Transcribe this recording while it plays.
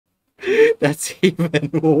That's even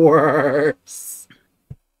worse.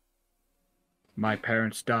 My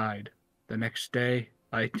parents died. The next day,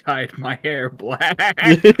 I dyed my hair black.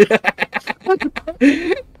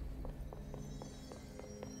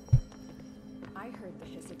 I heard the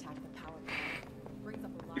hiss attack the power plant. Brings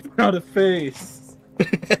up a lot more. Not a face.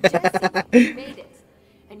 Jesse, you made it.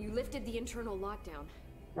 And you lifted the internal lockdown.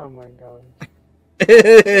 Oh my god.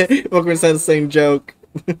 Bookworm said the same joke.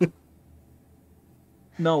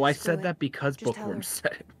 No, I Screw said it. that because Just tell Bookworm her.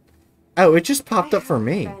 said it. Oh, it just popped I up for haven't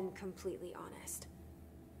me. been completely honest.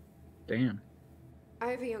 Damn. I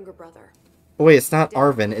have a younger brother. Oh, wait, it's not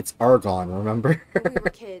Arvin, it's Argon, remember? When we were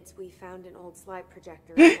kids, we found an old slide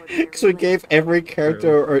projector. in Ordinary Because we gave Lake. every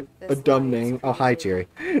character The a dumb slide is name. Oh, hi, pretty Jerry.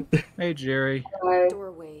 Hey, Jerry.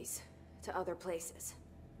 doorways to other places.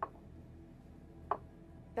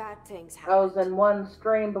 Bad things I was happen. in one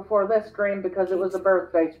stream before this stream because it was a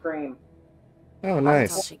birthday stream. Oh, That's all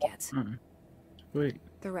nice. she gets. Wait.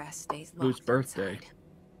 The rest stays Whose locked birthday? inside.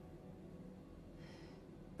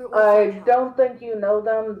 But we I found help. don't think you know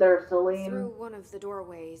them. They're Through Celine. one of the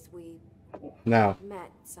doorways, we No.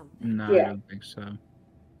 met something. No, Yeah. I don't think so.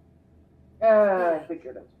 I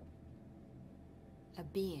figured it. A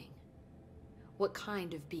being. What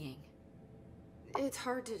kind of being? It's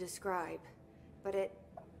hard to describe, but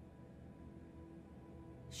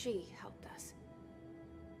she helped us.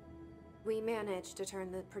 We managed to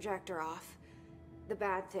turn the projector off. The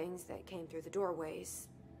bad things that came through the doorways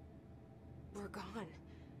were gone.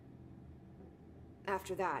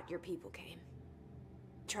 After that, your people came.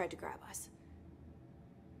 Tried to grab us.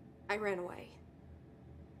 I ran away.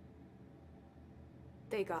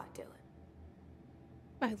 They got Dylan.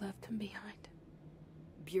 I left him behind.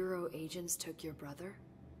 Bureau agents took your brother?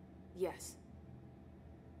 Yes.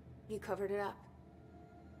 You covered it up.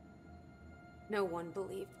 No one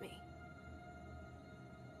believed me.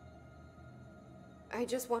 I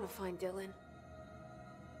just want to find Dylan.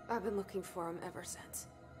 I've been looking for him ever since.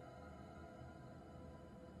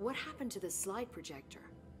 What happened to the slide projector?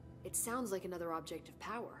 It sounds like another object of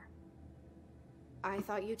power. I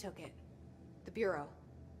thought you took it. The Bureau.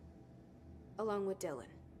 Along with Dylan.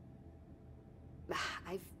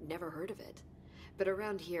 I've never heard of it. But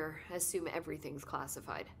around here, I assume everything's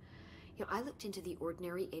classified. You know, I looked into the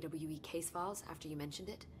ordinary AWE case files after you mentioned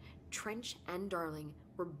it. Trench and Darling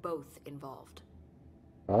were both involved.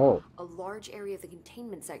 Oh. A large area of the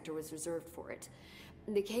containment sector was reserved for it.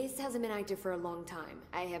 The case hasn't been active for a long time.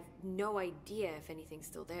 I have no idea if anything's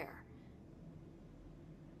still there.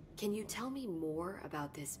 Can you tell me more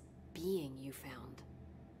about this being you found?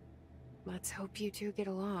 Let's hope you two get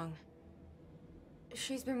along.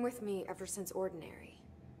 She's been with me ever since Ordinary.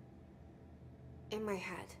 In my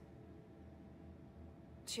head.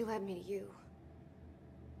 She led me to you.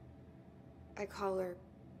 I call her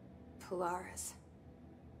Polaris.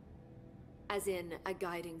 As in a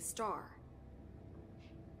guiding star.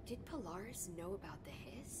 Did Polaris know about the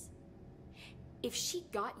hiss? If she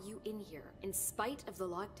got you in here in spite of the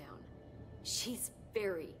lockdown, she's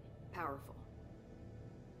very powerful.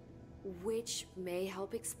 Which may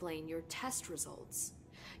help explain your test results.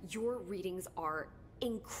 Your readings are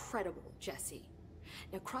incredible, Jesse.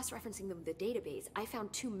 Now, cross-referencing them with the database, I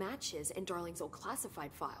found 2 matches in Darling's old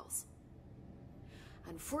classified files.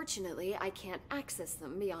 Unfortunately, I can't access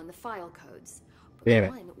them beyond the file codes. But Damn it.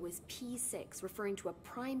 one was P6, referring to a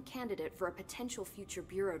prime candidate for a potential future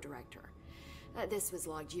bureau director. This was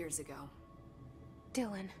logged years ago.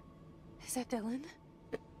 Dylan. Is that Dylan?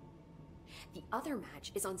 The other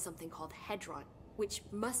match is on something called Hedron, which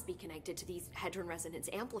must be connected to these Hedron resonance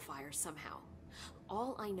amplifiers somehow.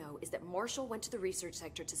 All I know is that Marshall went to the research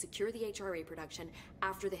sector to secure the HRA production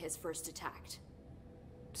after the hiss first attacked.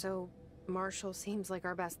 So, Marshall seems like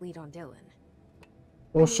our best lead on Dylan. I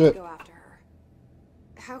Oh, need to shit. go after her.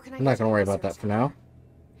 How can I I'm not get gonna to worry the about that research for now. center?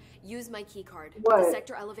 Use my key card. What? The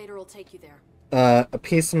sector elevator will take you there. A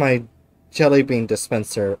piece of my jelly bean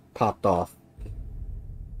dispenser popped off.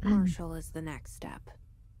 Marshall is the next step.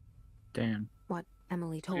 Damn. What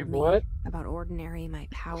Emily told Wait, me what? about Ordinary, my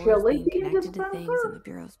powers Jelly being bean connected to things dispenser? in the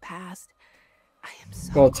Bureau's past. I am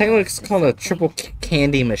so Well, technically close it's to called a something. triple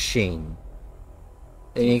candy machine.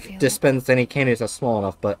 And you you feel can it? dispense any candies that's small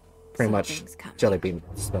enough, but pretty much Something's coming. jelly bean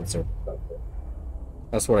dispenser.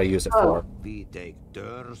 That's what I use it Oh. for. We take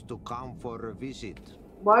turns to come for a visit.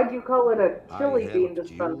 Why'd you call it a I chili bean helped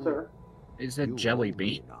dispenser? It's a You jelly owe me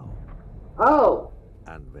bean. now. Oh.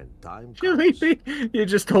 And when time Chili comes, bean? You're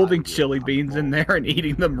just holding I will chili come beans in home. there and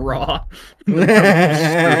eating them raw.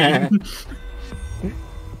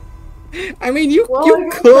 I mean, you Well, I you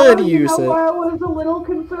guess could now use you know it. why I was a little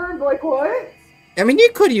concerned. Like, what? I mean, you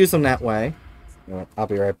could use them that way. You know what, I'll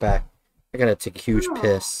be right back. I gotta take a huge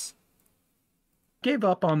piss. Gave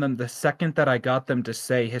up on them the second that I got them to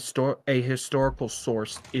say a historical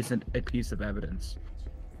source isn't a piece of evidence.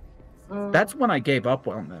 That's when I gave up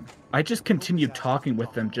on them. I just continued talking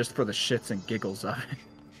with them just for the shits and giggles of it.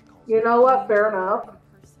 You know what? Fair enough.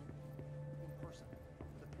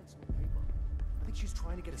 I think she's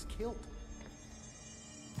trying to get us killed.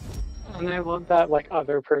 And I love that, like,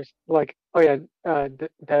 other person, like, oh yeah,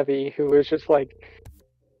 Debbie, who was just like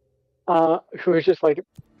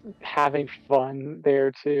having fun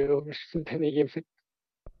there too. Didn't even.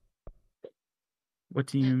 What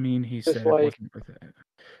do you mean he Just said like- it wasn't worth it?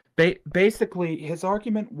 Basically, his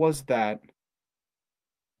argument was that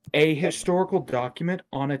a historical document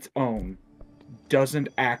on its own doesn't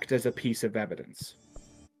act as a piece of evidence.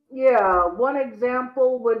 Yeah, one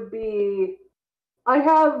example would be I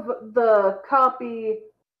have the copy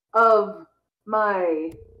of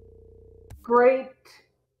my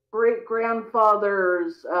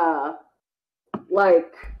great-great-grandfather's,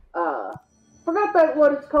 forgot that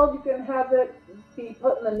what it's called. You can have it be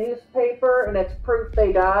put in the newspaper, and it's proof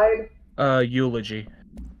they died. Eulogy.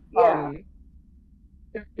 Yeah.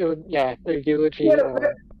 The eulogy. Yeah,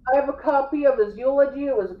 I have a copy of his eulogy.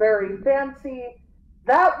 It was very fancy.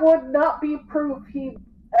 That would not be proof he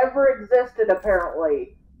ever existed,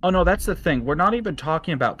 apparently. Oh no, that's the thing. We're not even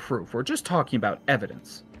talking about proof. We're just talking about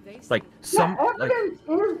evidence. Like some evidence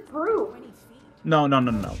is proof. No.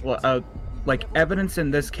 Well, like evidence in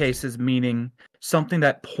this case is meaning something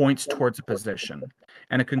that points towards a position,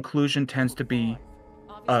 and a conclusion tends to be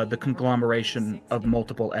the conglomeration of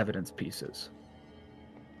multiple evidence pieces.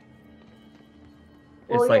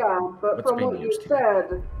 Well, like yeah, but what's from being what you used here.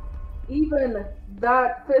 said, even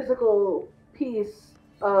that physical piece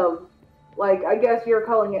of, like, I guess you're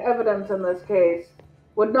calling it evidence in this case,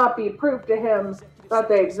 would not be proof to him that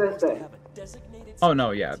they existed. Oh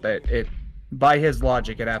no, yeah, by his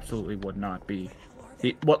logic, it absolutely would not be.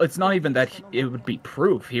 Well, it's not even that it would be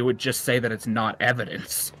proof. He would just say that it's not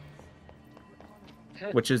evidence,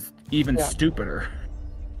 which is even stupider.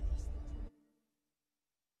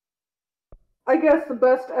 I guess the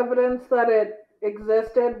best evidence that it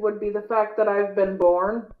existed would be the fact that I've been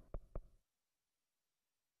born.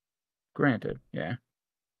 Granted, yeah.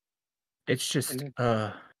 It's just,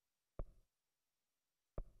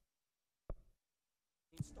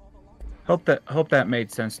 Hope that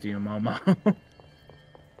made sense to you, Momo.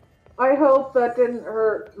 I hope that didn't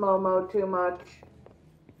hurt Momo too much.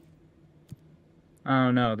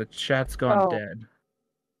 Oh no, the chat's gone dead.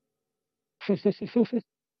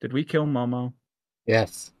 Did we kill Momo?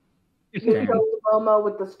 Yes. You killed Momo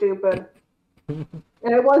with the stupid. And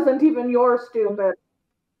it wasn't even your stupid.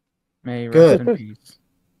 May he Good. rest in peace.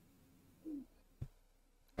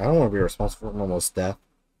 I don't want to be responsible for Momo's death.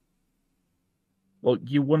 Well,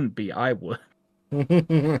 you wouldn't be, I would.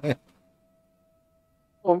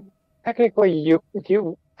 Well, technically you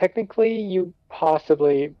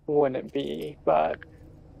possibly wouldn't be, but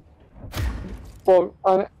well,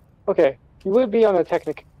 okay, you would be on a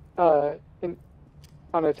technicality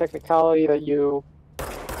that you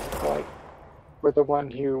like were the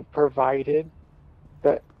one who provided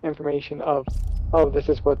the information of, oh, this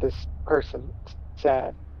is what this person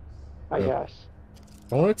said, I guess.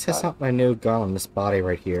 I want to test out my new gun on this body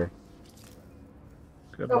right here.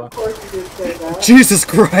 Good Of luck. course you did say that. Jesus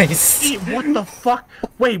Christ! What the fuck?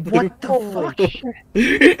 Wait, what the fuck?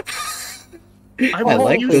 I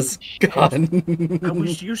like this gun. I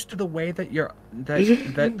was used to the way that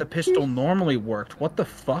that the pistol normally worked. What the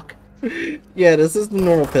fuck? Yeah, this is the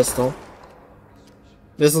normal pistol.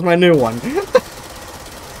 This is my new one.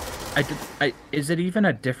 Is it even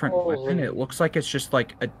a different weapon? It looks like it's just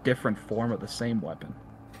like a different form of the same weapon.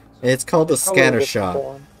 It's called the Probably a scatter different shot.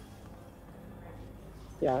 form.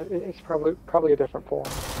 Yeah, it's probably a different form.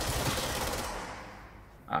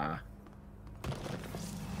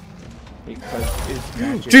 Because it's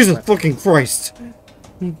magic Jesus weapon. fucking Christ!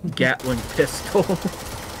 Gatling pistol.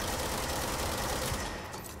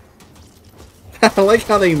 I like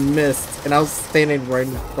how they missed, and I was standing right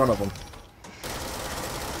in front of them.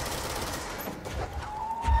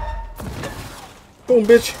 Boom,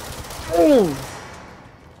 bitch! Boom!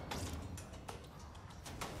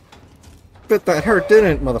 Bet that hurt,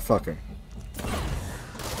 didn't it, motherfucker?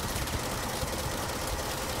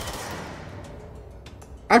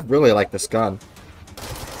 I really like this gun.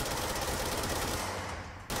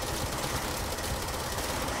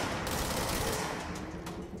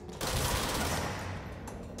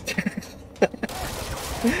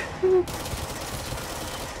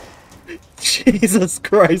 Jesus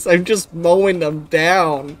Christ, I'm just mowing them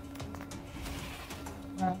down.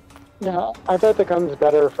 Yeah, I bet the gun's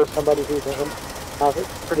better for somebody who doesn't have it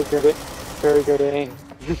very good aim.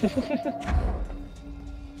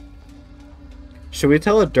 Should we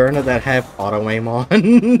tell Adurna that have auto aim on? Oh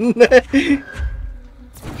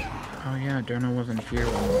yeah, Derna wasn't here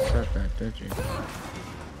when you said that, did you?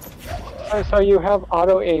 So you have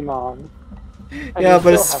auto aim on. Yeah,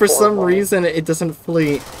 but it's for some reason it doesn't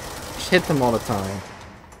fully hit them all the time.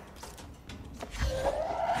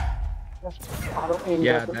 Auto aim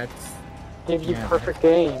Yeah, doesn't that's give you yeah, perfect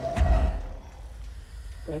aim.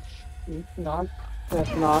 That's not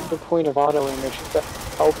the point of auto aim. It's just to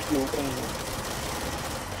help you aim.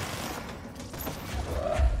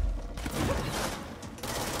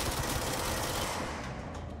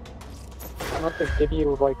 Not to give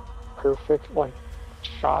you like perfect like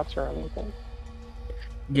shots or anything.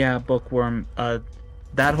 Yeah, Bookworm.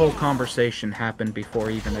 That whole conversation happened before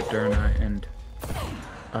even Adurna and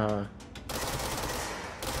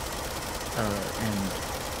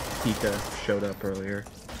Pika showed up earlier.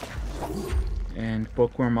 And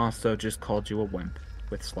Bookworm also just called you a wimp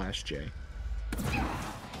with /J.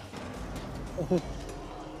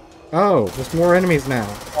 Oh, there's more enemies now.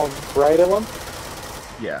 Oh, right of them?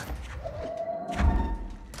 Yeah.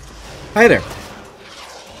 Hi there.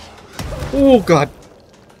 Oh god.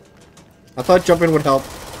 I thought jumping would help.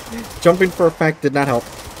 Jumping for a fact did not help.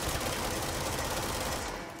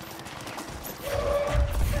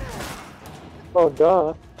 Oh,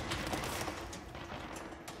 duh.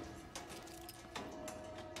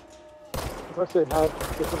 You're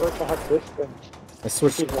supposed to have distance. I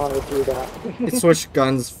switched. If you want to do that. I switched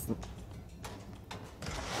guns.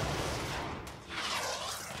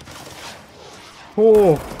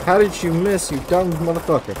 Oh, how did you miss, you dumb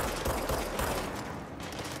motherfucker?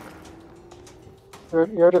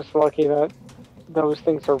 You're just lucky that those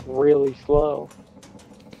things are really slow.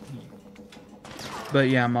 But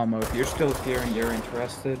yeah, Momo, if you're still here and you're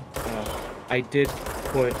interested, I did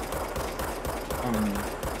put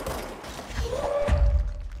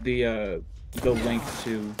the link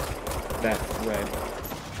to that thread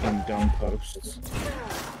in Dumb Posts.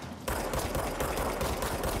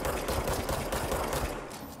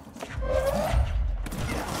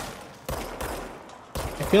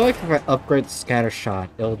 I feel like if I upgrade the scatter shot,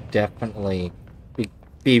 it'll definitely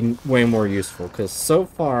be way more useful, because so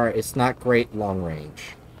far it's not great long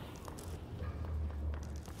range.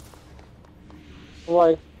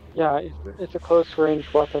 Like, yeah, it's a close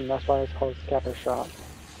range weapon, that's why it's called scatter shot.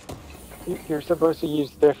 You're supposed to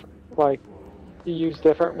use different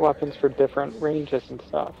weapons for different ranges and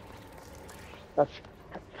stuff. That's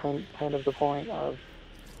kind of the point of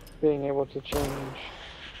being able to change.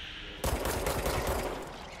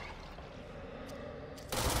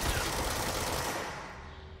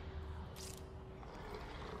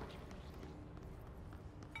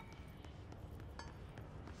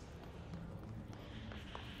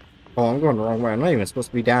 Oh, I'm going the wrong way. I'm not even supposed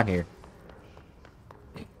to be down here.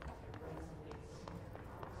 I'm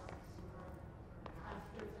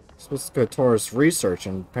supposed to go towards research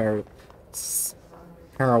and para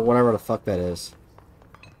whatever the fuck that is.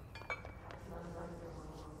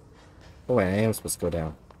 Oh wait, I am supposed to go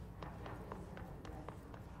down.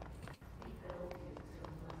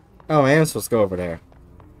 Oh, I am supposed to go over there.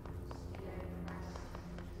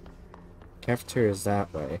 Cafeteria is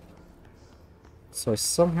that way. So I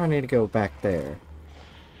somehow need to go back there.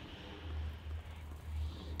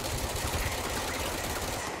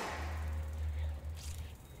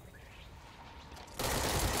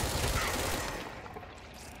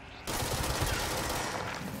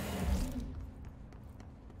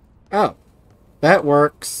 Oh, that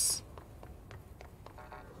works.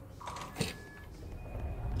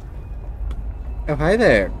 Oh, hi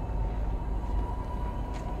there.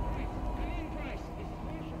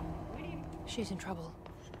 She's in trouble.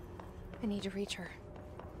 I need to reach her.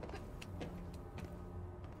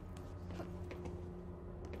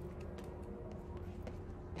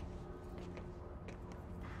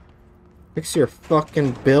 Fix your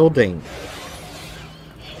fucking building.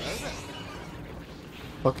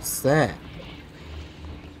 What's that?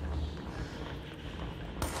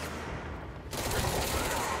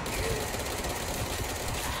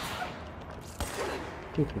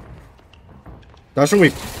 Dodge and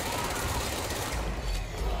weave.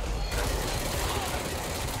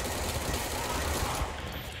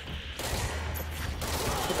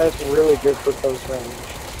 That's really good for close range.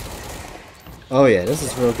 Oh yeah, this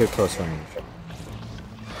is real good close range.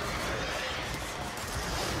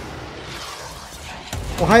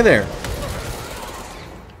 Oh, hi there.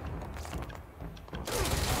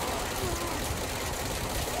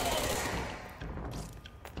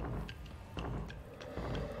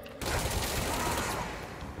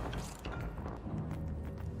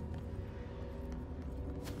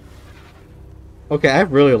 Okay, I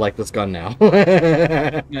really like this gun now.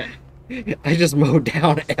 I just mowed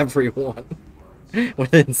down everyone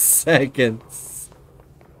within seconds.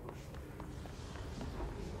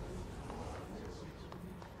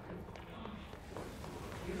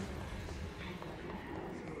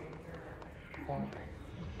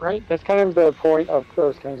 Right? That's kind of the point of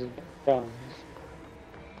those kinds of guns.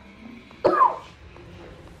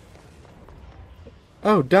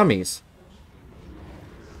 Oh, dummies.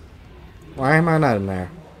 Why am I not in there?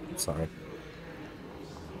 Sorry.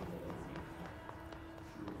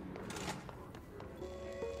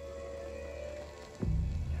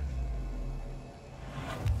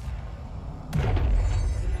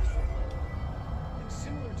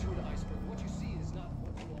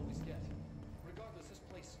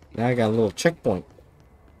 Now I got a little checkpoint.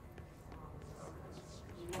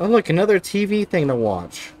 Oh look, another TV thing to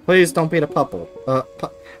watch. Please don't be the pupples.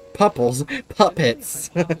 Puppets.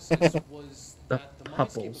 The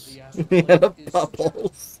pupples. Yeah, the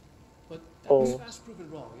pupples. But that Oh. was fast proven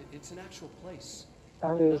wrong. It's an actual place. That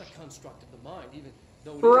Not is. a construct of the mind, even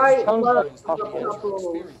though it Right, is sounds love like the the pupples.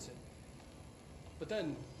 experiencing. But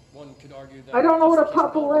then one could argue that I don't know what a this case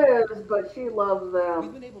puppel alone, is, but she loves we've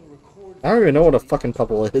them. been able to record I don't even know what a fucking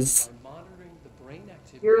puppel is. by monitoring the brain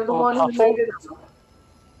activity. You're the one who made it up.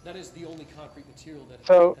 That is the only concrete material that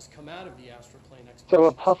So- has come out of the astral plane explorations. So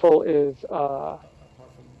a puffle is Apart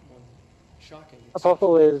from one shocking a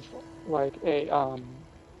puffle is like a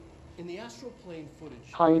in the astral plane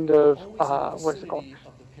footage, kind of always in the what is it called? vicinity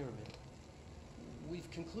of the pyramid. We've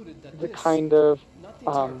concluded that The this, kind of not the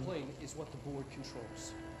entire plane, is what the board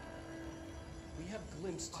controls. We have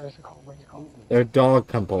glimpsed what is it called? What is it called? movement. They're dog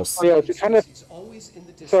pimples. Oh, yeah, it's kind of Species always in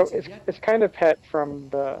the so distance, and it's yet kind of pet from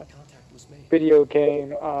the contact was made. video game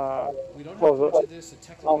We don't have well, much the of this, a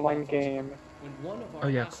technical online malfunction. game. When one of our Oh,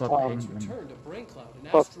 yeah, astral Club planes Penguin. returned, a brain cloud, an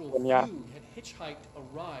Club astral Penguin, yeah. feud had hitchhiked a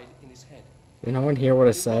ride in his head. Did no one hear what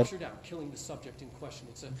I It said? ruptured out, killing the subject in question.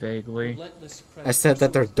 It's a Vaguely. relentless I said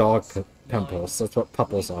that they're dog pursuit. pimples. That's what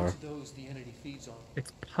pupples Lethal are. to those the entity feeds on.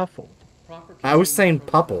 It's puffle. Proper I was saying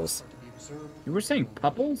containment pupples. protocols are to be observed. You were saying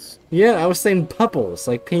pupples? Yeah, I was saying pupples,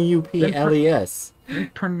 like P-U-P-L-E-S.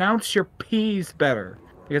 Then pronounce your P's better.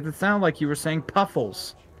 Because it sounded like you were saying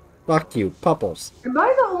puffles. Fuck you, pupples. Am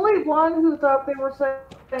I the only one who thought they were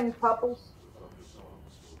saying pupples?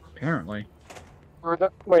 Apparently. or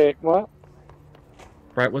the wait, what?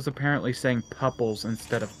 Bright was apparently saying pupples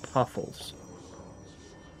instead of puffles.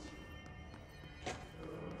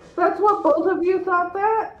 That's what both of you thought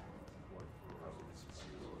that?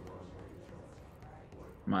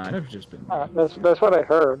 Might have just been. That's what I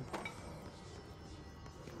heard.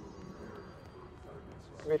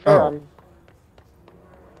 To be fair, Oh.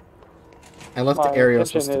 I left my the aerial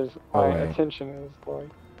attention system is my away. attention is like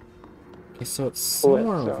Okay, so it's Split,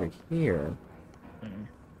 somewhere so. over here.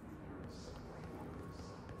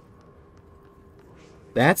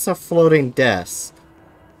 That's a floating desk.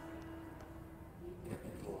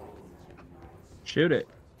 Shoot it.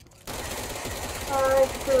 I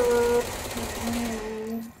could.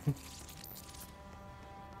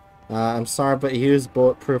 I'm sorry, but you use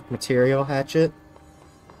bulletproof material, Hatchet.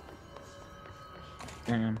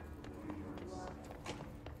 Damn.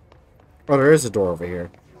 Oh, there is a door over here.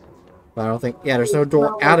 But I don't think... Yeah, there's no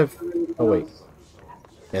door out of... Oh, wait.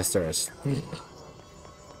 Yes, there is.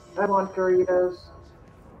 I want Doritos.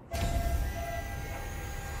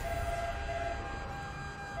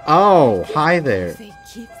 Oh, hi there. They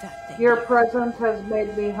keep that thing. Your presence has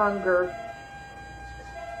made me hunger.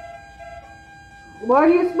 Why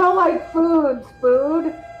do you smell like food,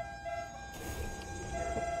 Spood?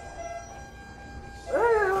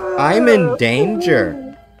 I'm in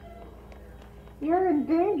danger. You're in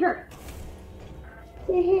danger.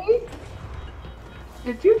 Did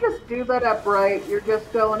you just do that upright? You're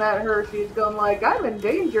just going at her. She's going like, I'm in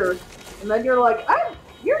danger. And then you're like,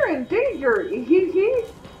 you're in danger.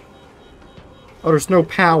 Oh, there's no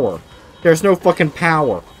power. There's no fucking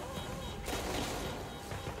power.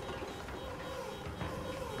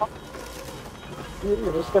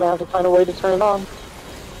 you're just gonna have to find a way to turn it on.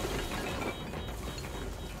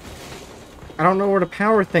 I don't know where the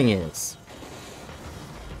power thing is.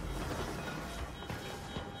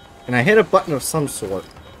 And I hit a button of some sort.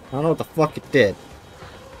 I don't know what the fuck it did.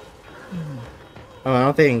 Oh, I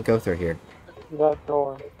don't think I can go through here. That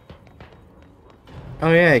door.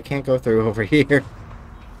 Oh yeah, I can't go through over here.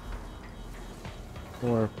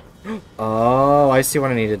 Or... Oh, I see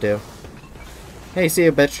what I need to do. Hey, see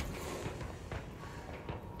you, bitch.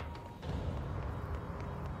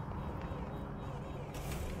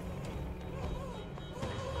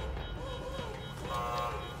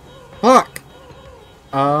 Fuck!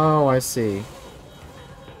 Oh, I see.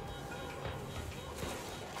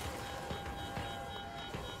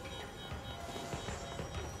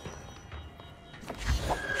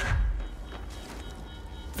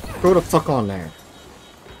 Go the fuck on there.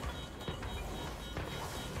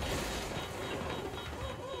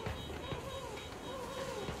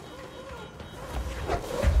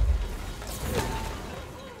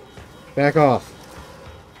 Back off.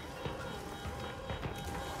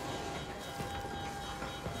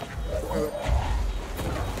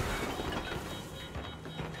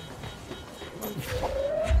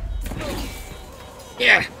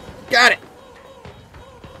 Yeah, got it.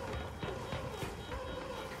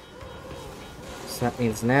 So that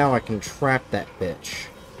means now I can trap that bitch.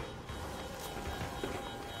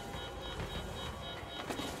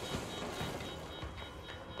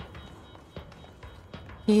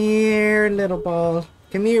 Here, little ball.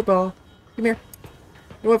 Come here, ball. Come here.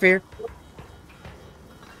 Come over here.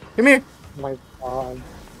 Come here. Oh my god.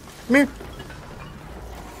 Come here.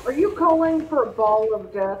 Are you calling for a ball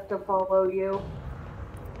of death to follow you?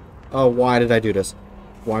 Oh, why did I do this?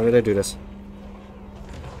 Why did I do this?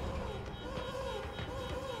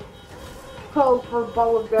 Calls for a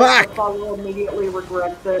ball of death Fuck! to follow, immediately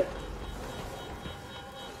regrets it.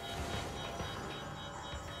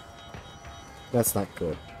 That's not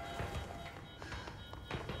good.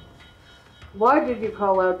 Why did you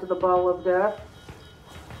call out to the ball of death?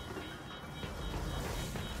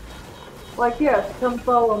 Like, yes, come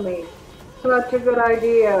follow me. Such a good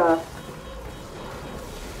idea.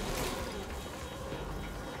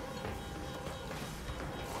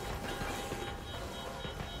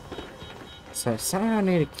 So somehow I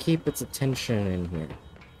need to keep its attention in here.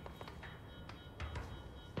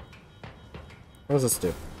 What does this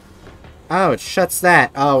do? Oh, it shuts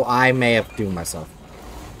that. Oh, I may have doomed myself.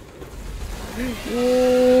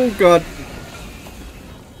 Oh, God.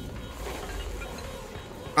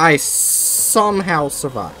 I somehow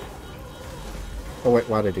survived. Oh, wait,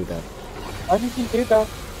 why did I do that? Why did you do that?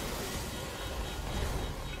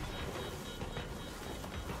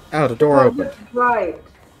 Oh, the door opened. Right.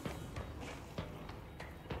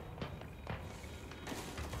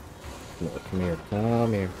 No, come here,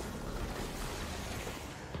 come here.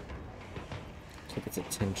 Keep its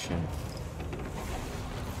attention.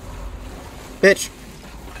 Bitch!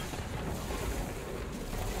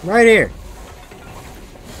 Right here!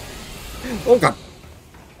 Oh god!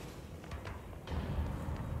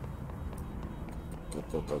 Go,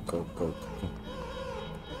 go, go, go, go, go.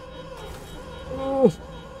 Oh!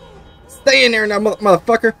 Stay in there now,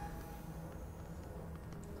 motherfucker!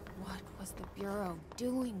 What was the Bureau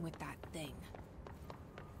doing with that thing?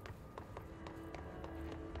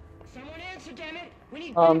 Someone answer, damn it! We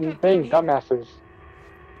need Being dumbasses.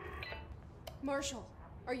 Marshall,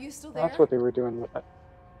 are you still there? That's what they were doing with it.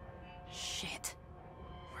 Shit.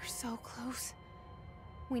 We're so close.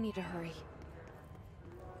 We need to hurry.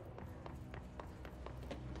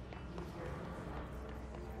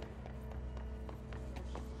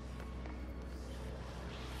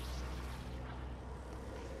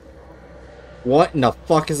 What in the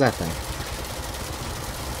fuck is that thing?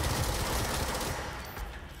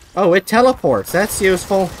 Oh, it teleports. That's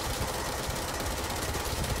useful.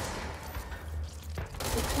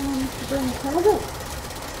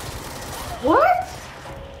 What?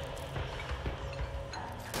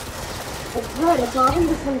 That's right, I got him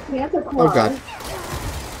to some Santa Claus. Oh god.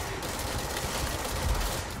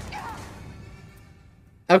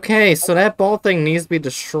 Okay, so that ball thing needs to be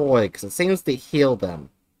destroyed because it seems to heal them.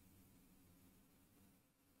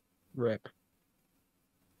 Rip.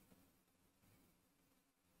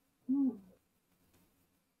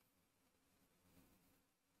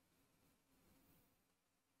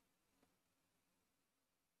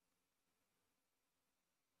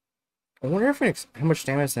 I wonder if how much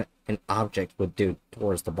damage an object would do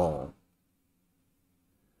towards the ball.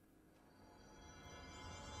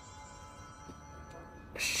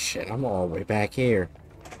 Shit, I'm all the way back here.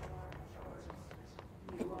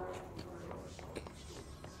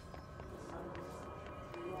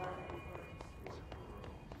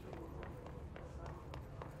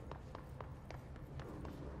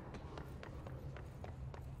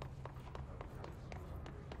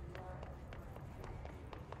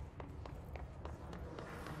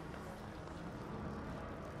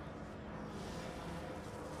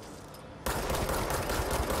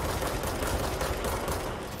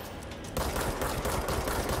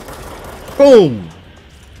 Boom!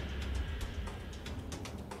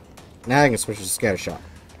 Now I can switch to scatter shot.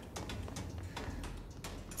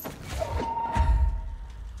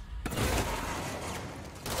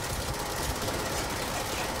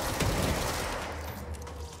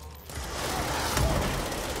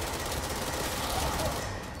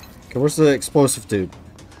 Okay, where's the explosive dude?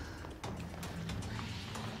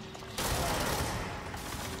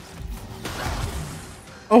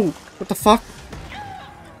 Oh, what the fuck?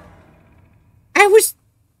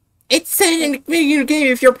 It said in the beginning of the game,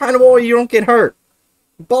 if you're part of the wall, you don't get hurt.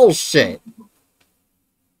 Bullshit.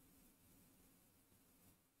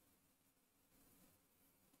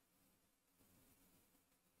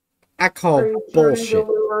 I call Are you trying to bullshit.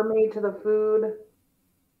 lure me to the food?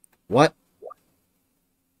 What?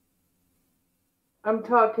 I'm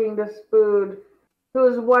talking to Spood, who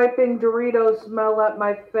is wiping Dorito smell at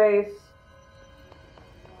my face.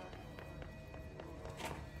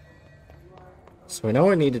 So we know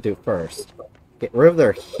what we need to do first. Get rid of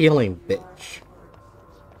their healing bitch.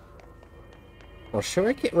 Or should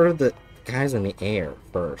I get rid of the guys in the air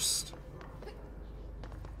first?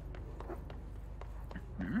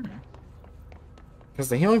 Because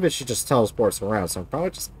the healing bitch just teleports around, so I'll probably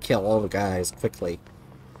just kill all the guys quickly.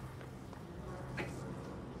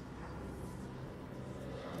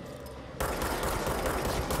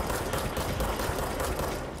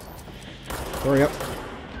 Hurry up.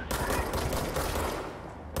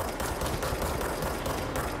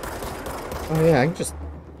 Oh yeah, I can just...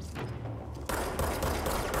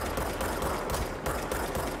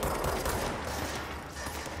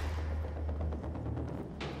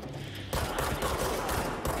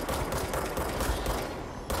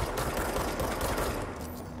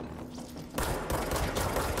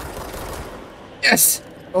 Yes!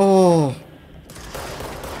 Oh!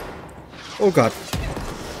 Oh god.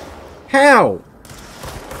 How?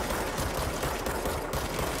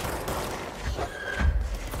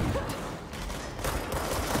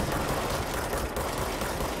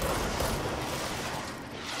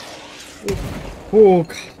 Oh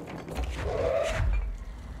god.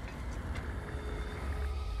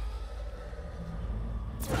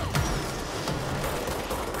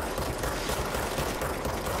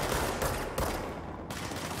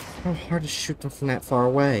 How hard to shoot them from that far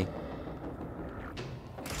away?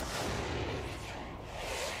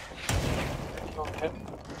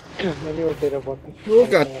 Maybe a bit of what. Oh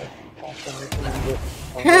god.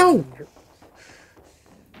 How?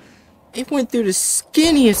 It went through the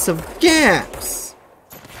skinniest of gaps.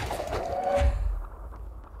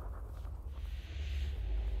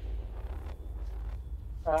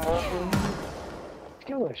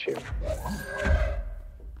 Skill issue.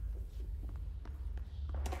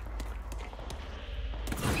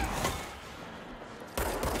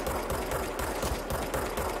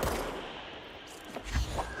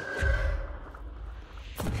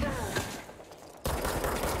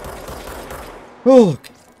 Oh.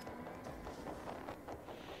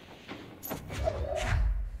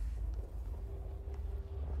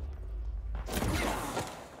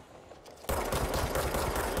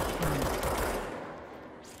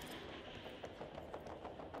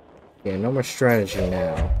 Yeah, no more strategy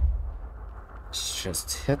now. Let's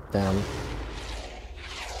just hit them.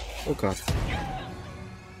 Oh god.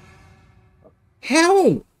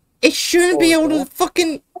 How? It shouldn't be able to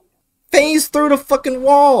fucking phase through the fucking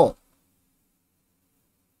wall.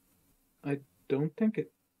 I don't think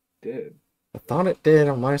it did. I thought it did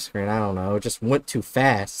on my screen. I don't know. It just went too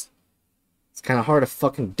fast. It's kind of hard to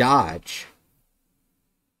fucking dodge.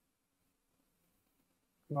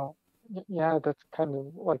 Well, yeah, that's kind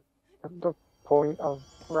of like the point of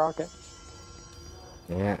rockets.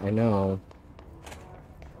 Yeah, I know.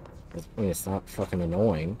 I mean, it's not fucking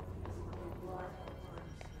annoying.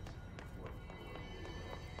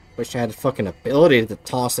 Wish I had the fucking ability to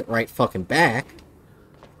toss it right fucking back.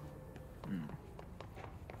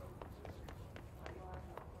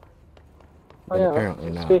 Oh yeah,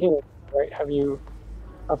 apparently not. speaking of, right, have you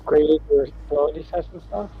upgraded your ability sets and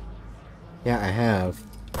stuff? Yeah, I have.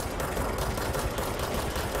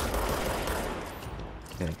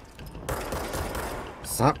 Okay.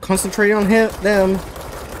 Stop concentrating on them.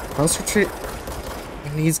 Concentrate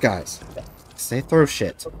on these guys. They throw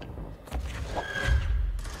shit.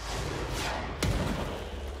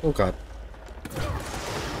 Oh god.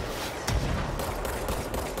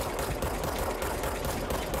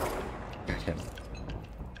 Got him.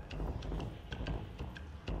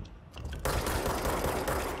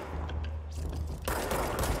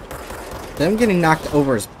 Them getting knocked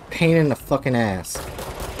over is pain in the fucking ass.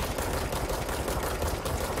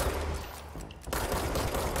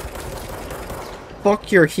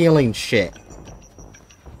 Fuck your healing shit.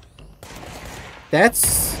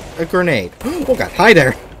 That's a grenade. Oh god, hi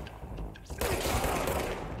there.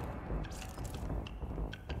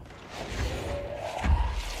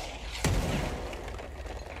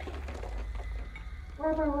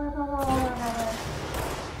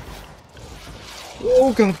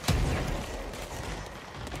 Oh god.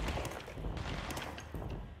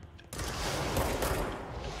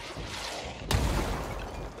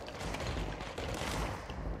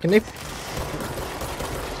 Can they...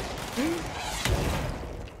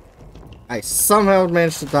 I somehow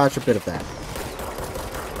managed to dodge a bit of that.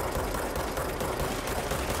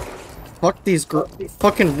 Fuck these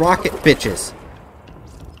fucking rocket bitches.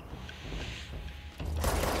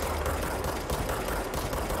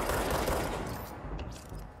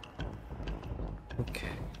 Okay.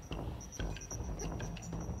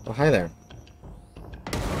 Oh, hi there.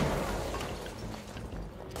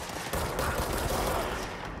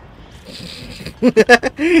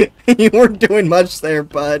 You weren't doing much there,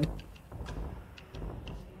 bud.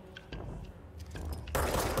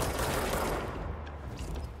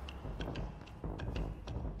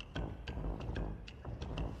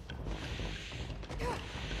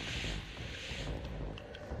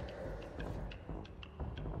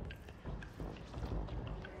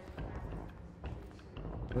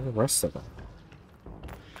 Where are the rest of them?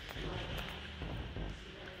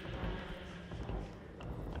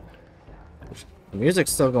 The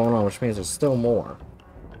music's still going on, which means there's still more.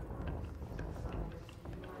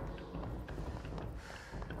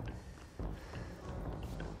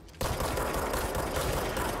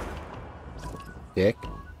 Dick.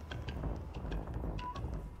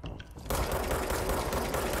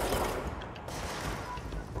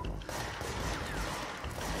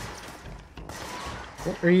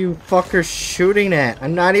 What are you fuckers shooting at?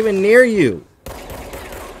 I'm not even near you.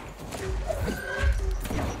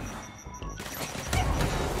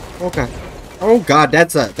 Okay. Oh god,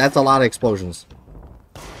 that's a lot of explosions.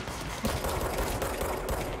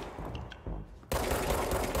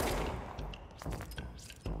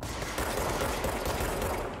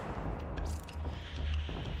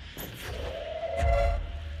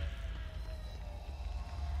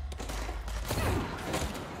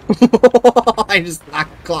 I just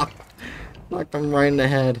knocked him right in the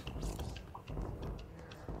head.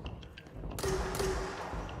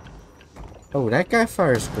 Oh, that guy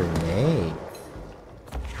fires grenade.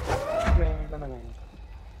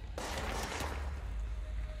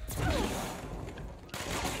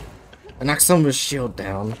 I knocked some of his shield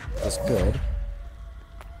down. That's good.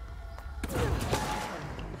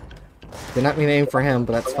 Did not mean to aim for him,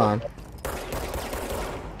 but that's fine.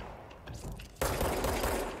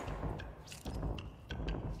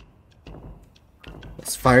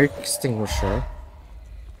 Let's fire extinguisher.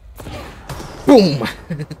 Boom!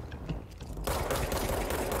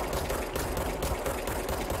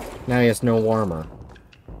 Now he has no armor.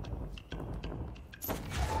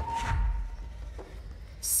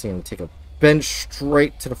 See him take a bench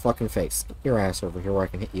straight to the fucking face. Get your ass over here where I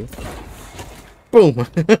can hit you. Boom!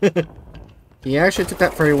 He actually took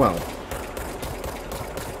that very well.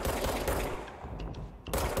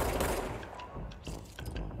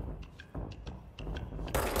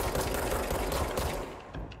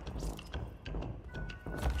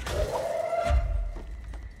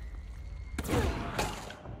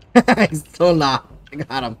 He's still not. I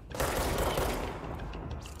got him.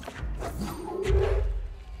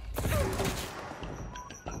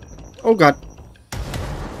 Oh god.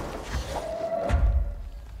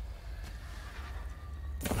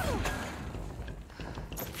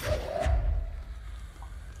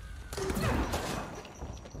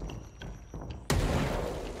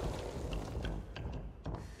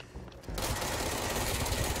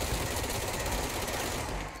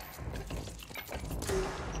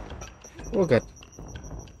 Oh good.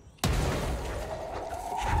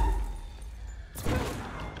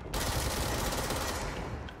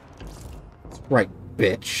 Right,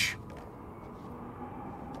 bitch.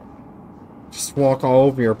 Just walk all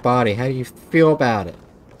over your body. How do you feel about it?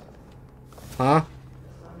 Huh?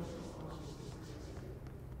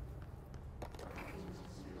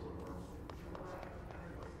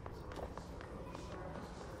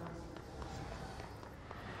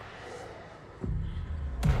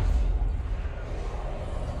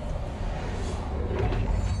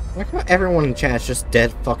 Why can't everyone in chat is just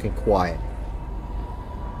dead fucking quiet?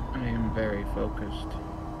 I am very focused.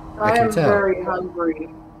 I can am tell. very hungry.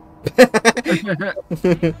 We've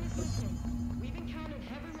encountered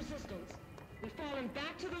heavy resistance. We've fallen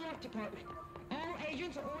back to the lock department. All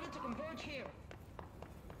agents are ordered to converge here.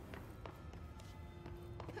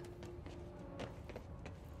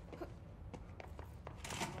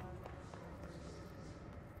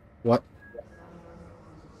 What?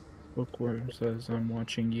 Bookworm says I'm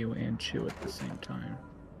watching you and Chew at the same time.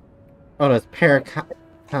 Oh, that's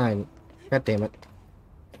Parakine. God damn it.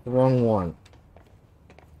 The wrong one.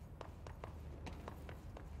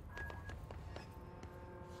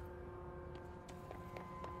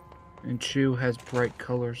 And Chew has bright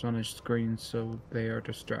colors on his screen, so they are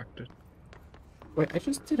distracted. Wait, I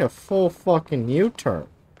just did a full fucking U-turn.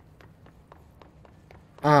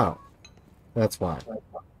 Oh. That's why.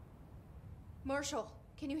 Marshall,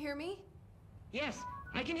 can you hear me? Yes,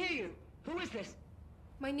 I can hear you. Who is this?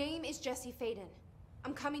 My name is Jesse Faden.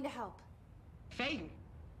 I'm coming to help. Faden.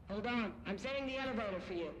 Hold on. I'm setting the elevator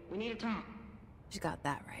for you. We need to talk. She's got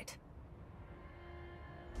that right.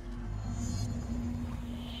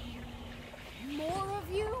 More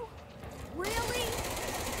of you? Really?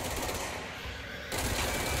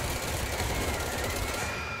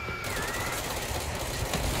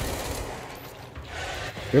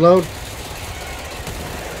 Reload.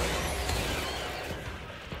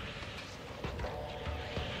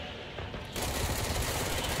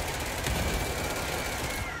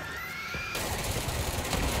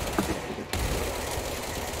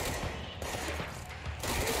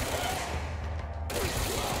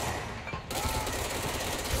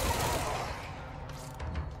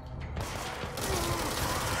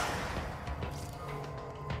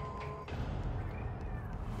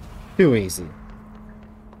 Too easy.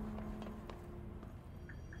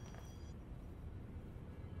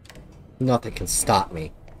 Nothing can stop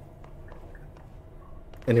me.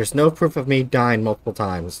 And there's no proof of me dying multiple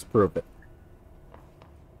times to prove it.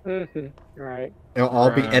 Right. It'll all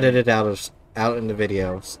be edited out in the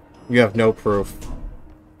videos. You have no proof.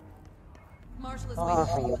 Marshall is waiting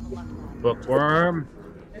for you in the left lab. Bookworm.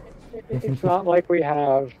 It's not like we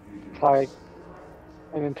have, like,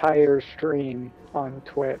 an entire stream on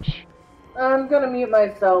Twitch. I'm gonna mute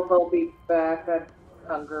myself. I'll be back. I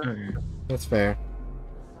hunger. Okay. That's fair.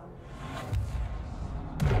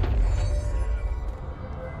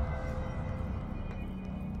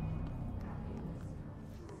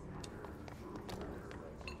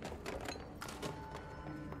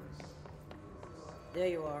 There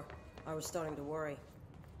you are. I was starting to worry.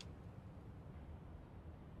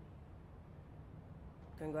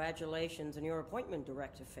 Congratulations on your appointment,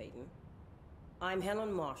 Director Faden. I'm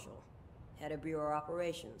Helen Marshall, Head of Bureau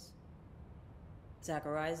Operations.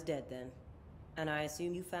 Zachariah's dead then, and I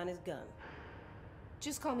assume you found his gun.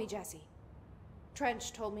 Just call me Jesse.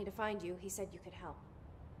 Trench told me to find you. He said you could help.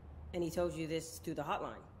 And he told you this through the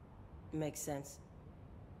hotline. Makes sense.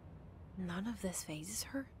 None of this phases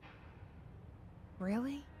her?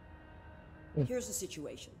 Really? Here's the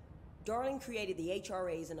situation. Darling created the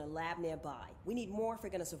HRAs in a lab nearby. We need more if we're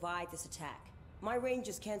gonna survive this attack. My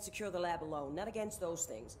rangers can't secure the lab alone, not against those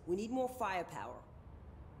things. We need more firepower.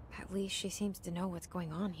 At least she seems to know what's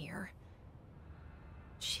going on here.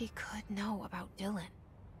 She could know about Dylan.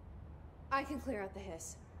 I can clear out the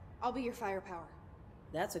hiss. I'll be your firepower.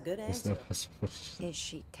 That's a good answer. Is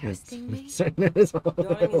she testing me? Darling has systems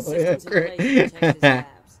in place to protect his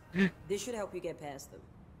labs. This should help you get past them.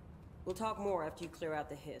 We'll talk more after you clear out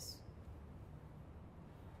the hiss.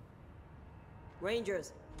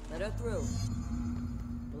 Rangers, let her through.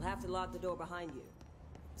 We'll have to lock the door behind you.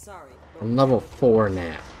 Sorry. I'm level 4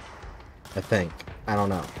 now. I think. I don't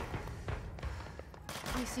know.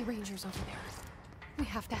 I see rangers over there. We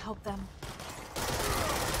have to help them.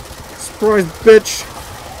 Surprise, bitch!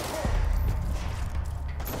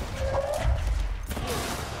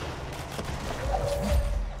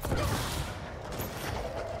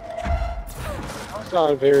 It's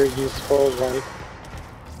not a very useful, like,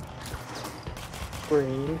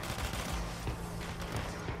 screen.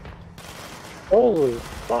 Holy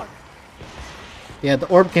fuck. Yeah, the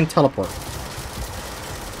orb can teleport.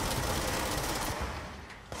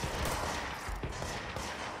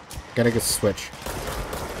 Gotta get switch.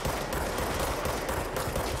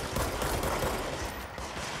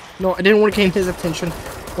 No, I didn't want to gain his attention.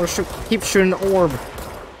 I want to keep shooting the orb.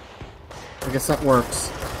 I guess that works.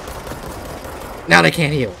 Now they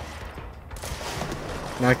can't heal.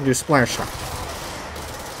 Now I can do splash shot.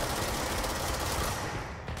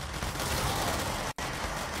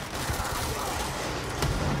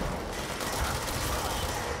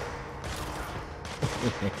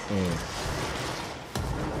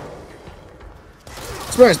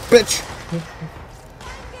 Smash, bitch!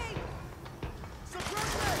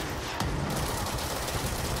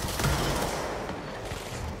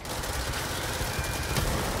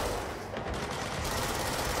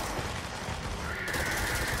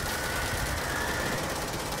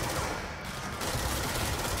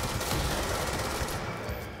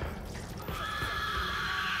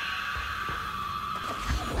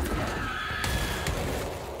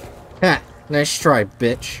 Ha! Nice try,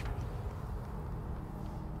 bitch.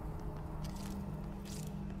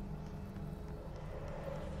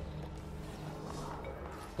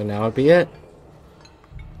 So now it'd be it.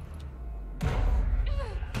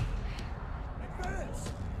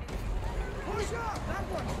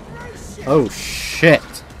 Oh shit.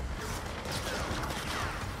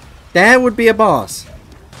 That would be a boss.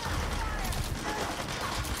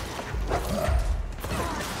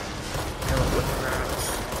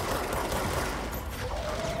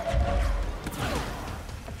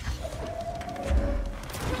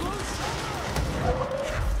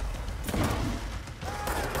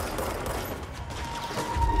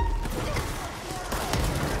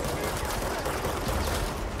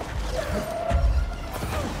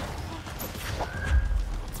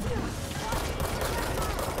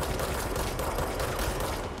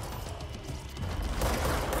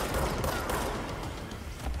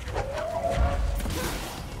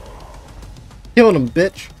 Killing him,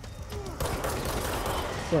 bitch.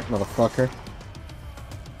 Right, motherfucker.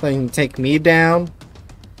 Thought you can take me down?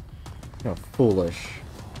 How foolish.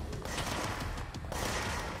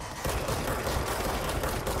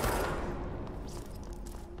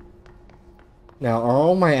 Now, are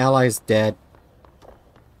all my allies dead?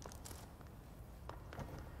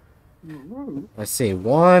 I see.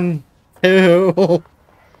 1, 2,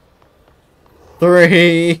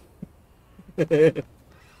 3.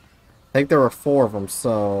 I think there were 4 of them,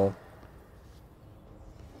 so...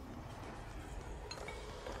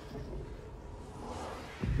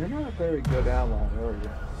 You're not a very good ally, are you?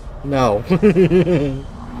 No.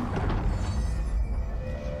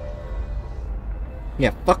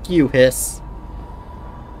 Yeah, fuck you, Hiss.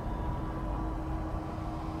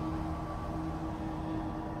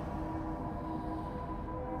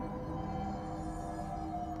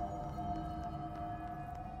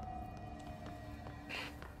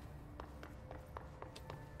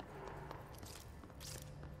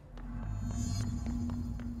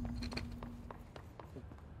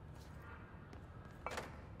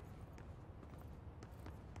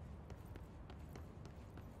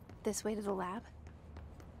 This way to the lab?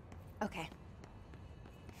 Okay.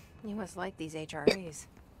 You must like these HRAs.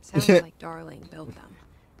 Sounds like Darling built them.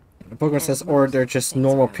 The book says, or they're just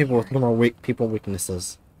normal people with normal people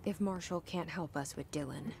weaknesses. If Marshall can't help us with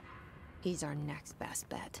Dylan, he's our next best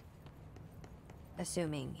bet.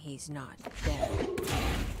 Assuming he's not dead.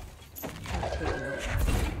 Or taken over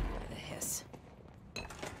by the Hiss.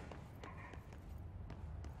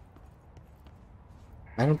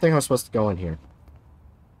 I don't think I'm supposed to go in here.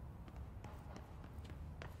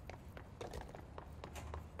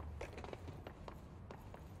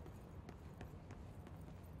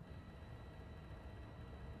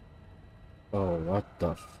 Oh, what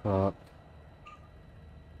the fuck?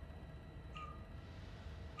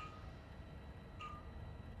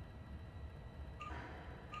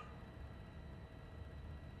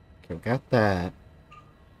 Okay, got that.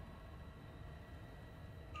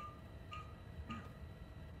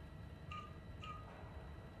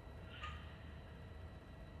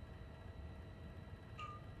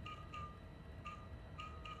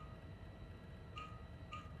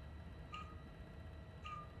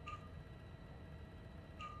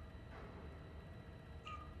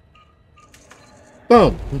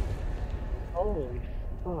 Boom! Holy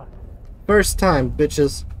fuck. First time,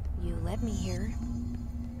 bitches. You led me here.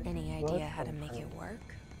 Any idea how to make it work?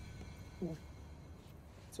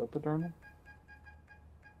 What's up, Adorno?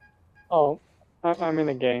 Oh, I'm in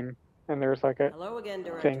a game, and there's like a Hello again,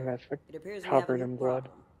 Director. thing that's like, It appears we have a covered new in blood.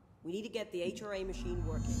 problem. We need to get the HRA machine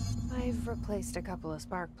working. I've replaced a couple of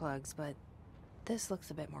spark plugs, but this looks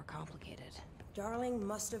a bit more complicated. Darling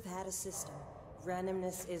must have had a system.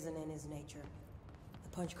 Randomness isn't in his nature.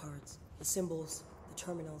 The punch cards, the symbols, the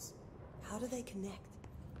terminals. How do they connect?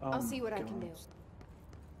 I'll see what I can do.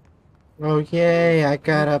 Oh yay, I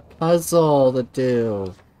got a puzzle to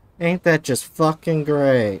do. Ain't that just fucking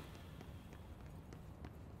great?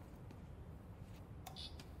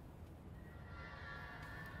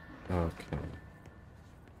 Okay.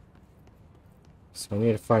 So I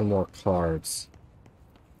need to find more cards.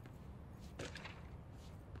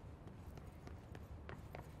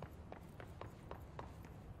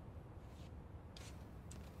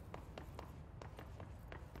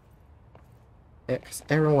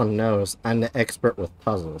 Everyone knows I'm the expert with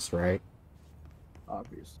puzzles, right?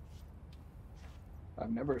 Obvious.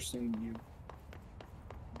 I've never seen you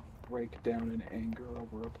break down in anger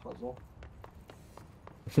over a puzzle.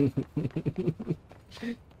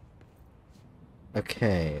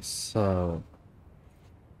 Okay, so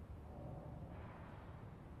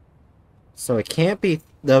it can't be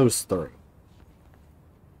those 3.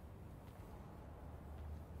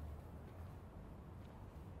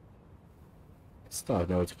 Still have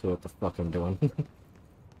no clue what the fuck I'm doing.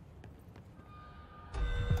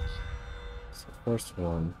 So first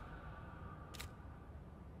one.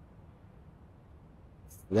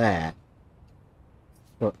 That.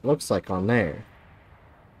 What it looks like on there.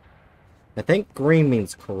 I think green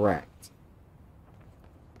means correct.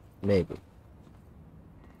 Maybe.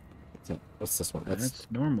 What's this one? That's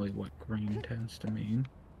normally what green tends to mean.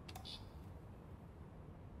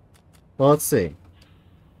 Well, let's see.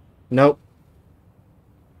 Nope.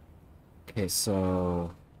 Okay,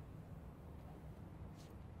 so...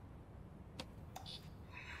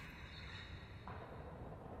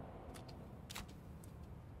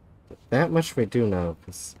 that much we do know,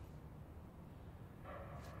 because...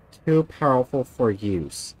 too powerful for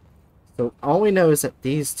use. So all we know is that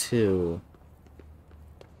these 2...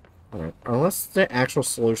 Alright, unless the actual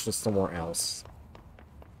solution is somewhere else.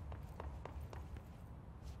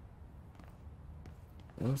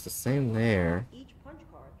 It was the same there. Each punch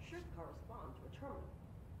card should correspond to a terminal.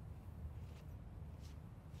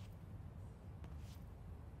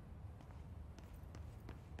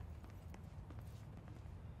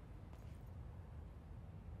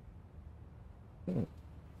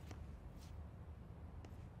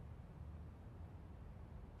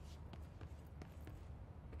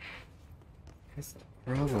 It's the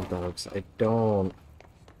problem, dogs. I don't.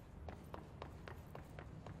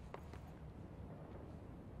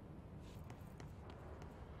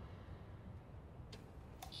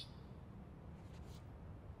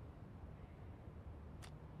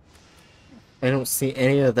 I don't see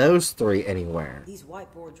any of those three anywhere. These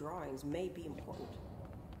whiteboard drawings may be important.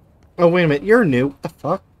 Oh, wait a minute. You're new. What the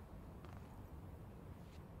fuck?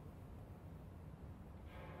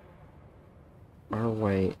 Our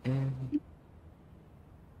way in.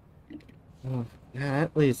 Well,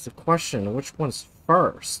 that leads to the question, which one's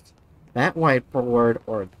first? That whiteboard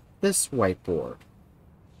or this whiteboard?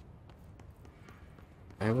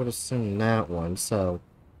 I would assume that one, so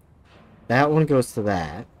that one goes to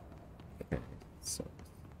that. Okay, so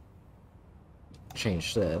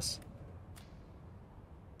change this.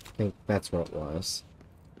 I think that's what it was.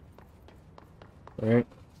 Right?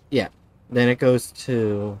 Yeah. Then it goes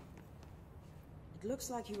to... It looks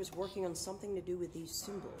like he was working on something to do with these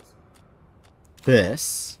symbols.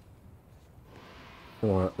 this.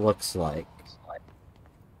 Or it looks like.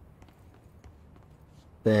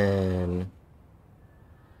 Then...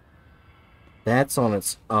 that's on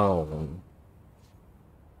its own.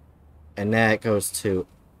 And that goes to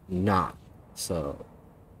not. So...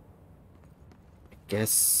 I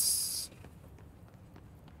guess...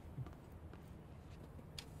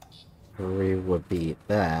 3 would be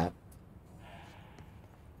that.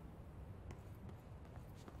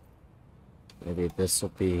 Maybe this will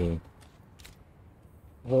be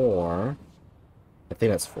 4. I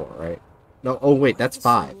think that's 4, right? No, oh wait, that's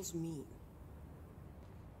 5.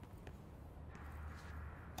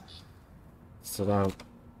 So now,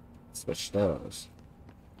 switch those.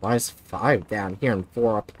 Why is 5 down here and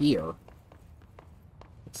 4 up here?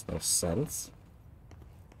 Makes no sense.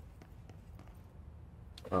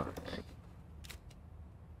 Alright.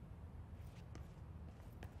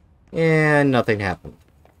 And nothing happened.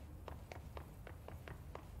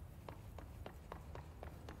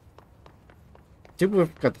 Dude,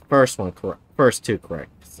 we've got the first one correct. First 2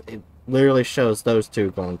 correct. It literally shows those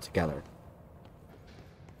 2 going together.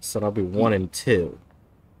 So that'll be 1 and 2.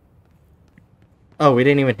 Oh, we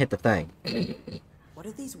didn't even hit the thing. What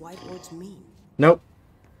do these whiteboards mean? Nope.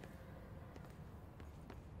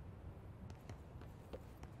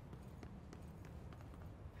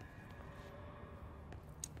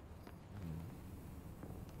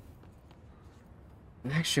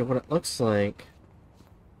 Actually, what it looks like,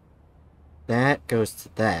 that goes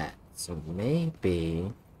to that. So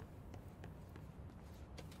maybe...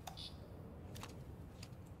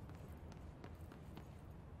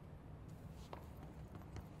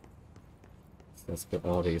 let's get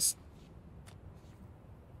all these...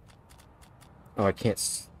 oh, I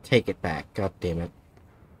can't take it back. God damn it.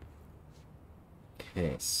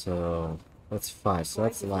 Okay, so... that's 5. So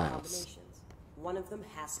that's last. One of them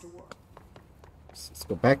has to work. So let's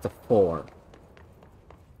go back to 4.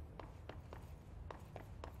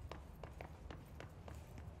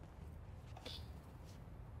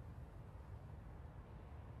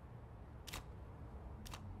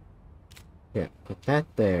 Yeah, put that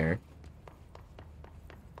there.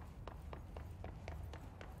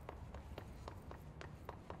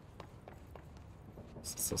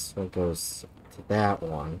 So this one goes to that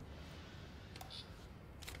one.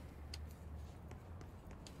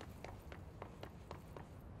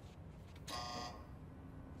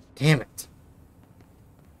 Damn it.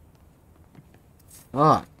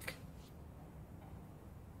 Fuck.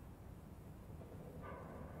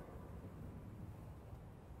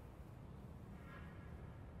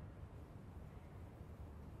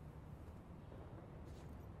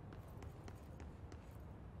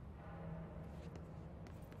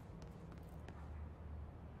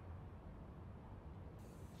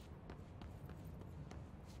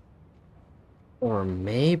 Or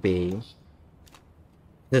maybe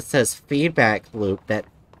this says feedback loop that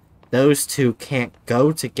those 2 can't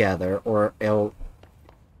go together or it'll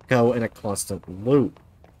go in a constant loop.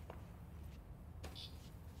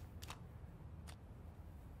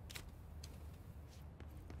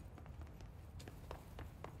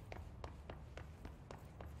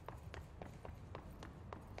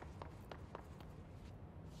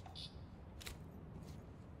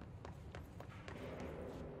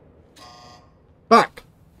 Fuck!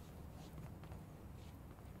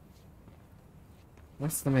 Why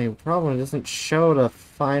That's the main problem. It doesn't show the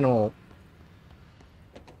final.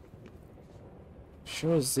 It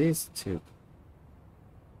shows these two.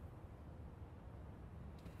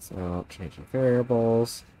 So, changing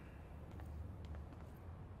variables.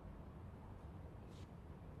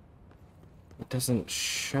 It doesn't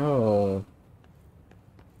show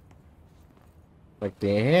like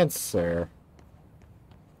the answer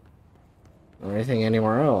or anything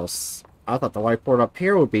anywhere else. I thought the whiteboard up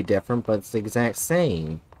here would be different, but it's the exact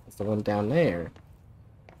same as the one down there.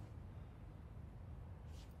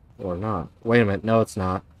 Or not. Wait a minute, no it's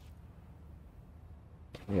not.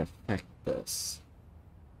 Can we affect this?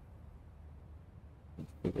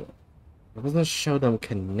 It doesn't show them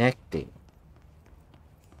connecting.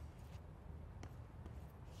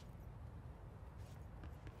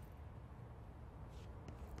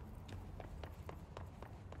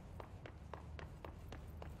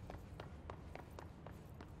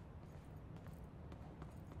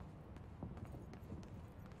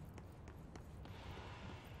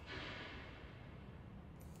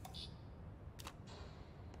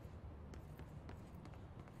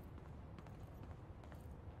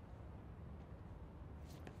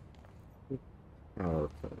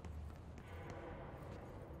 Okay.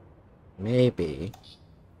 Maybe.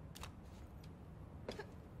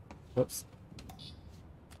 Whoops.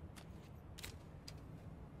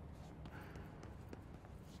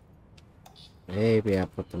 Maybe I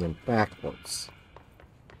put them in backwards.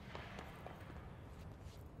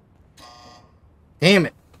 Damn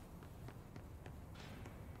it!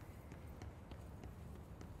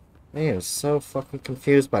 I am so fucking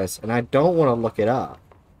confused by this, and I don't want to look it up.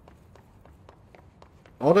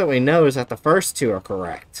 All that we know is that the first two are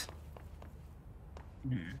correct.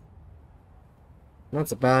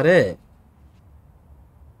 That's about it.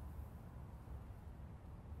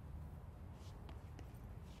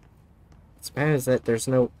 What's bad is that there's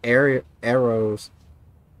no arrows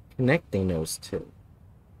connecting those two.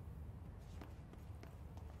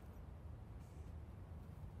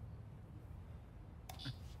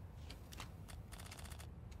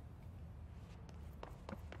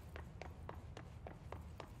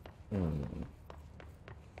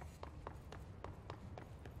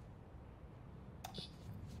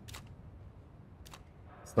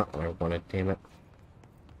 It's not what I wanted, damn it.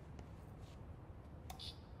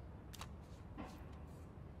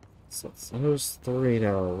 So it's those three that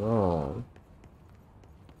are wrong.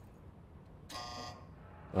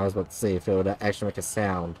 I was about to see if it would actually make a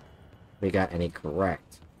sound if we got any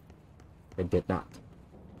correct. It did not.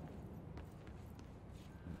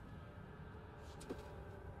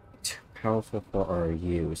 Too powerful for our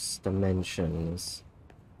use. Dimensions.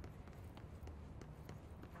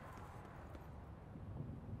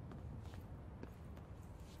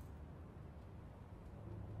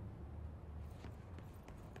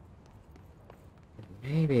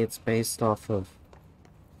 Maybe it's based off of...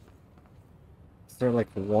 Is there like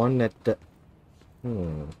one that... Wait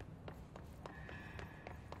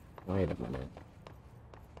a minute.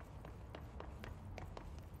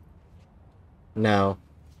 No.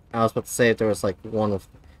 I was about to say if there was like one with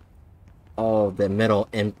all the middle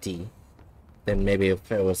empty, then maybe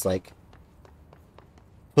if it was like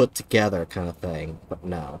put together kind of thing, but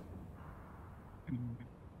no.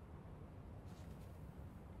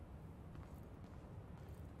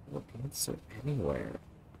 No answer anywhere.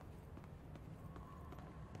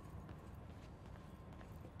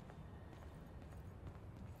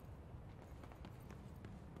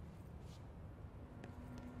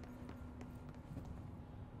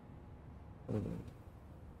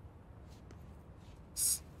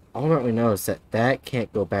 All that we know is that that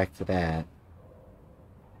can't go back to that.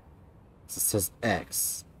 It says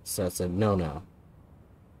X, so it's a no-no.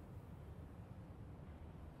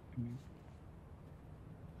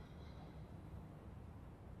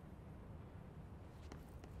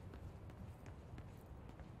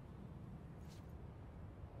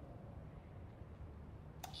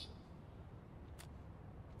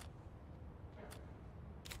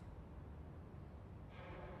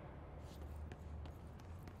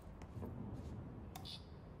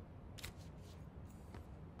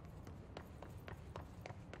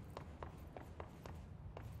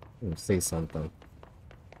 Let me see something.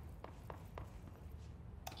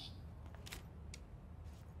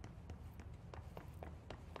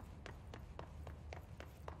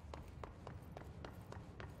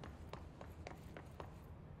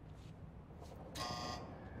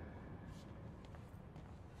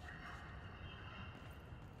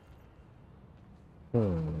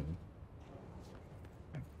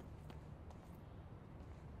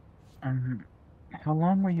 How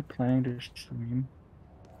long were you planning to stream?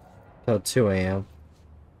 Till 2 a.m.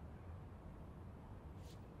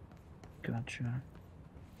 Gotcha.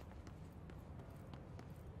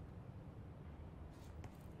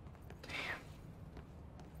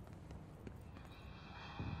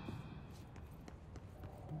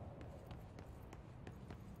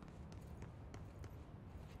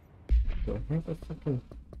 Do I have a fucking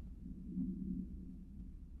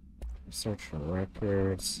search for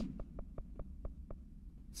records?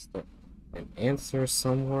 Is there an answer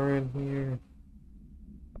somewhere in here?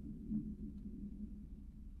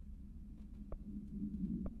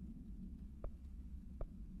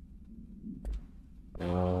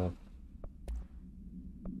 No.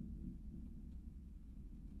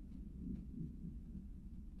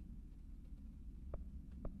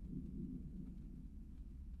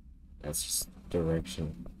 That's just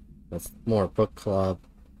direction. That's more book club.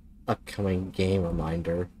 Upcoming game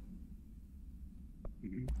reminder.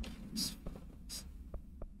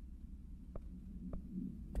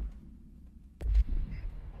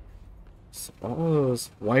 So all those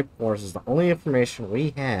whiteboards is the only information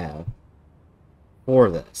we have for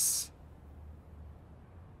this.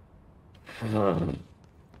 Hmm.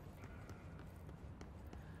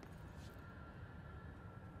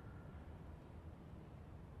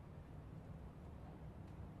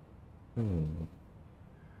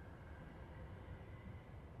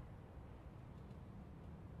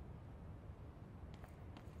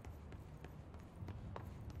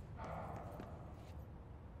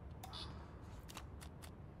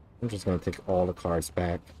 I'm just gonna take all the cards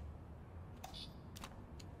back.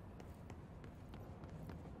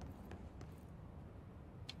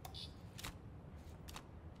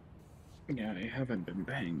 Yeah, I haven't been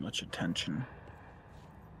paying much attention.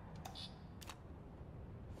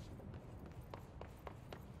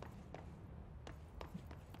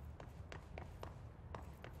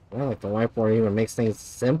 Well, like the whiteboard even makes things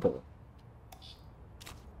simple.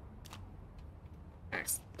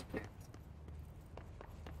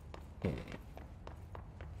 Okay.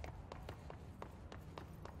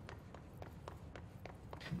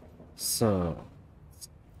 So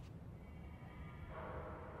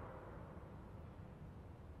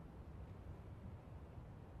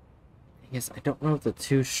yes, I don't know if the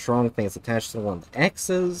two strong things attached to one of the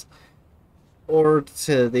X's or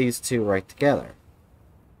to these two right together.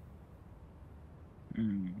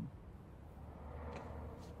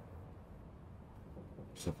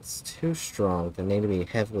 So if it's too strong, they need to be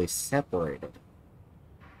heavily separated.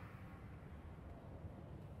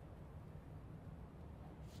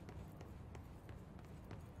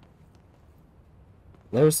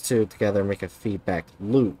 Those two together make a feedback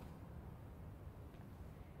loop.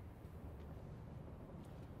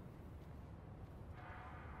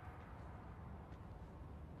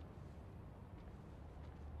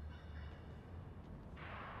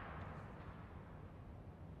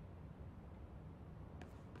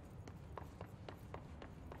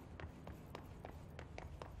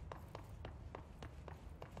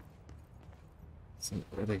 Doesn't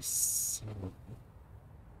really seem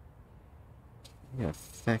to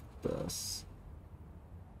affect this.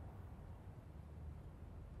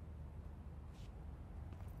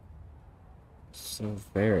 So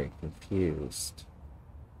very confused.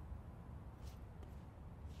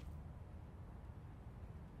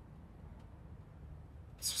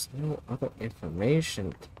 There's no other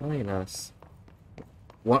information telling us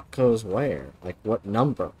what goes where, like what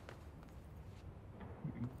number.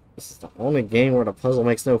 This is the only game where the puzzle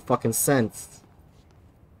makes no fucking sense.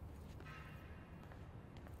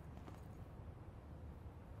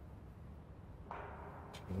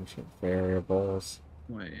 Changing variables.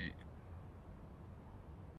 Wait.